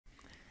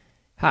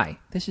Hi,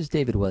 this is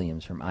David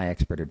Williams from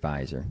iExpert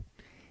Advisor.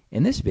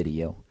 In this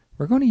video,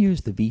 we're going to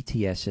use the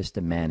VTS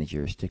system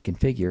managers to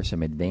configure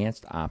some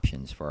advanced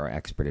options for our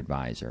Expert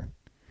Advisor.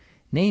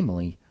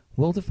 Namely,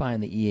 we'll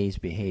define the EA's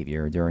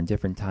behavior during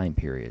different time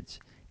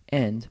periods,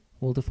 and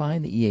we'll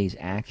define the EA's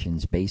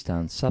actions based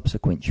on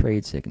subsequent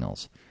trade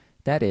signals,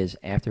 that is,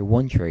 after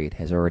one trade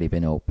has already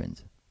been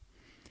opened.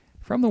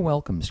 From the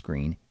welcome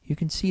screen, you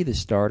can see the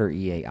Starter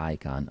EA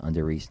icon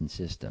under Recent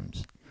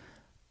Systems.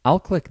 I'll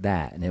click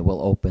that and it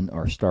will open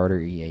our Starter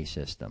EA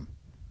system.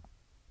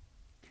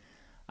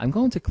 I'm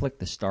going to click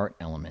the Start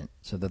element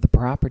so that the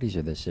properties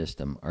of the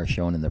system are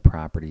shown in the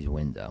Properties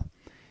window.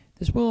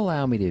 This will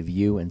allow me to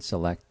view and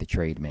select the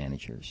trade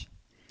managers.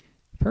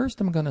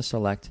 First, I'm going to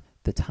select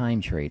the Time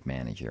Trade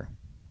Manager.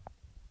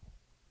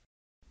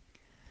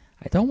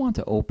 I don't want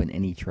to open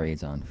any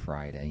trades on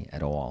Friday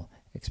at all,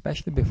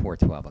 especially before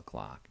 12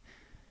 o'clock.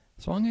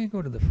 So I'm going to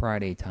go to the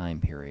Friday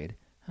time period.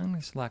 I'm going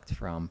to select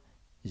from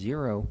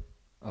 0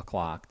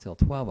 o'clock till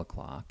 12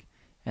 o'clock,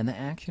 and the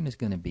action is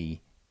going to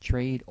be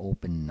Trade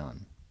Open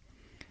None.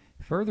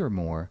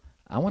 Furthermore,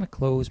 I want to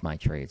close my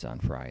trades on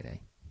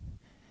Friday.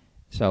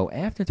 So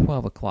after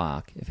 12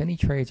 o'clock, if any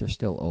trades are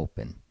still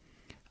open,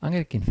 I'm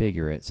going to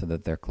configure it so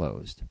that they're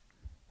closed.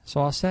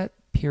 So I'll set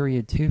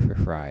period 2 for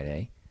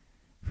Friday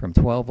from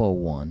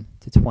 12:01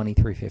 to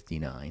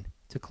 23:59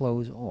 to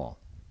close all.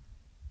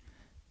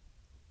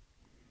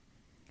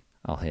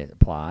 I'll hit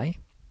apply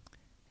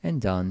and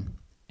done,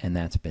 and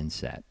that's been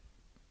set.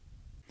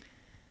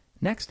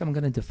 Next, I'm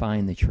going to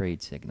define the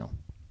trade signal.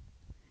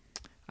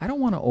 I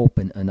don't want to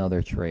open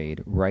another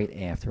trade right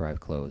after I've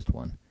closed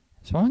one,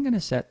 so I'm going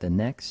to set the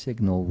next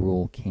signal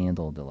rule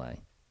candle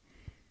delay.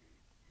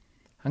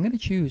 I'm going to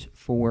choose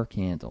 4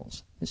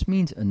 candles. This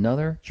means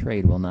another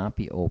trade will not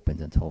be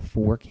opened until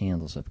 4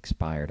 candles have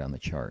expired on the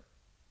chart.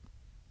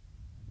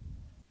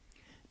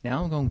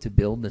 Now I'm going to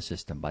build the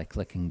system by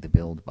clicking the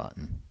Build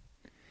button.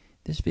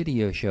 This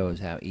video shows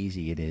how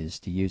easy it is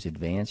to use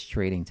advanced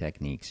trading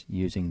techniques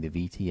using the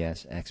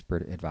VTS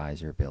Expert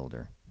Advisor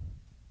Builder.